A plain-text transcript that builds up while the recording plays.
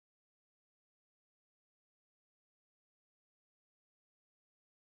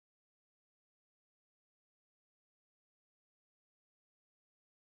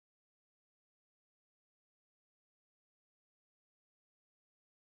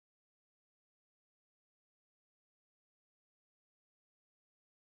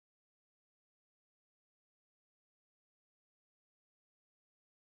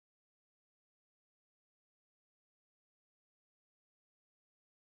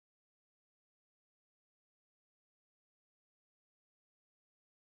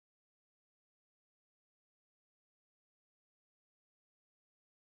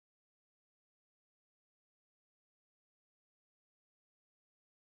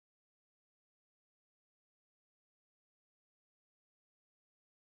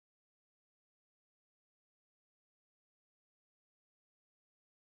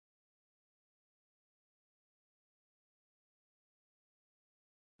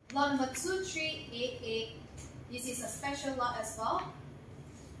Lot number 2388. This is a special lot as well.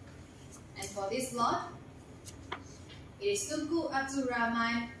 And for this lot, it is Tunku Abdul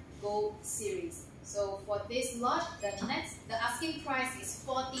Rahman Gold series. So for this lot, the asking price is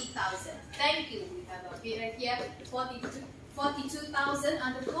 40,000. Thank you. We have a bidder here, 42,000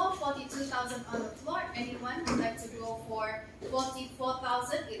 on the floor, 42,000 on the floor. Anyone would like to go for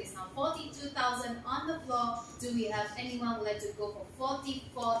 44,000? It is now 42,000 on the floor. Do we have anyone would like to go for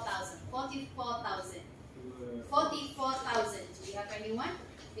 44,000? 44,000. 44,000. Do we have anyone?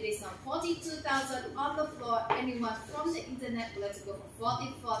 It is now 42,000 on the floor. Anyone from the internet would like to go for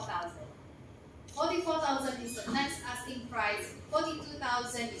 44,000? 44,000 is the next asking price.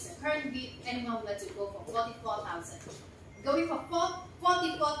 42,000 is the current bid. Anyone would like to go for 44,000? Going for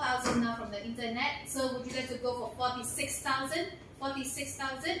 44,000 now from the internet. So would you like to go for 46,000?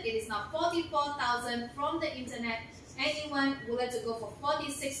 46,000. It is now 44,000 from the internet. Anyone would like to go for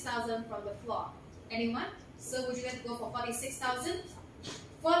 46,000 from the floor? Anyone? So would you like to go for 46,000?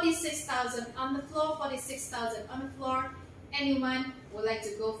 46,000 on the floor. 46,000 on the floor. Anyone would like to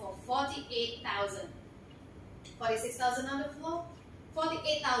go for 48,000? 46,000 on the floor.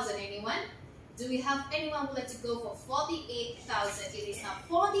 48,000. Anyone? Do we have anyone who would like to go for 48,000? It is now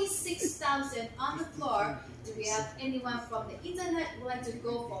 46,000 on the floor. Do we have anyone from the internet who would like to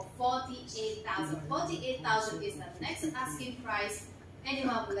go for 48,000? 48,000 is the next asking price.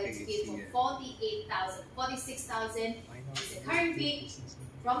 Anyone would like to give for 48,000? 46,000 is the current bid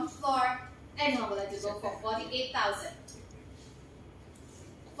from the floor. Anyone would like to go for 48,000?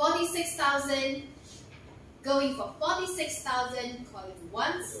 46,000. Going for 46,000. Calling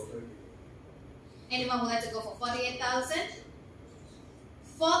once. Anyone would like to go for 48,000?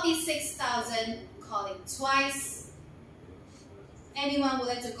 46,000. Calling twice. Anyone would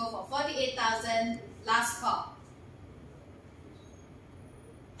like to go for 48,000? Last call.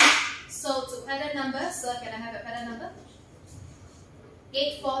 So to pattern number, sir, can I have a pattern number?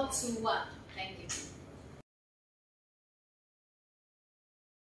 8421. Thank you.